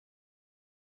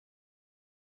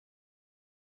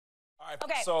right,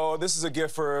 Okay. so this is a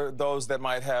gift for those that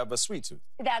might have a sweet tooth.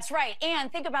 That's right.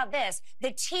 And think about this.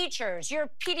 The teachers, your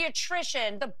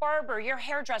pediatrician, the barber, your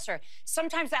hairdresser.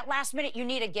 Sometimes that last minute you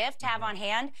need a gift to have on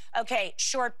hand. Okay,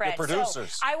 shortbread. Your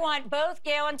producers. So I want both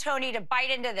Gail and Tony to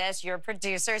bite into this. Your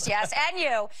producers, yes, and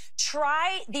you.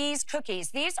 Try these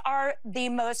cookies. These are the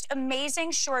most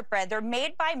amazing shortbread. They're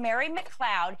made by Mary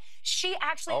Macleod. She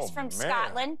actually is from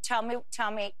Scotland. Tell me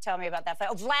about that.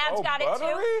 Oh, Vlad's got it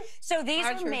too. So these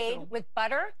are made with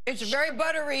butter. It's very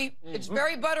buttery. It's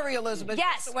very buttery, Elizabeth. Yes.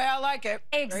 That's the way I like it.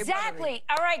 Exactly.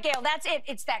 All right, Gail, that's it.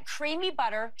 It's that creamy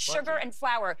butter, sugar, and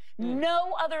flour.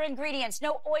 No other ingredients,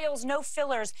 no oils, no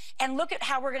fillers. And look at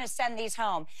how we're going to send these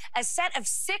home. A set of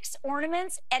 6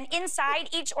 ornaments, and inside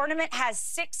each ornament has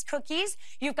 6 cookies.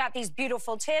 You've got these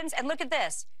beautiful tins. And look at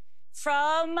this.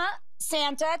 From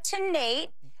Santa to Nate.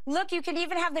 Look, you can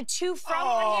even have the 2 from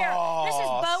one here. This is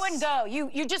Bow and Go.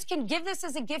 You just can give this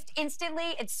as a gift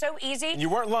instantly. It's so easy. And you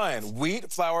weren't lying.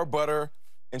 Wheat, flour, butter,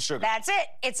 and sugar. That's it.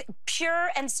 It's pure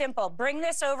and simple. Bring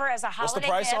this over as a holiday What's the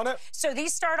price gift. on it? So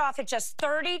these start off at just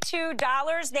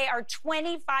 $32. They are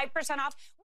 25% off.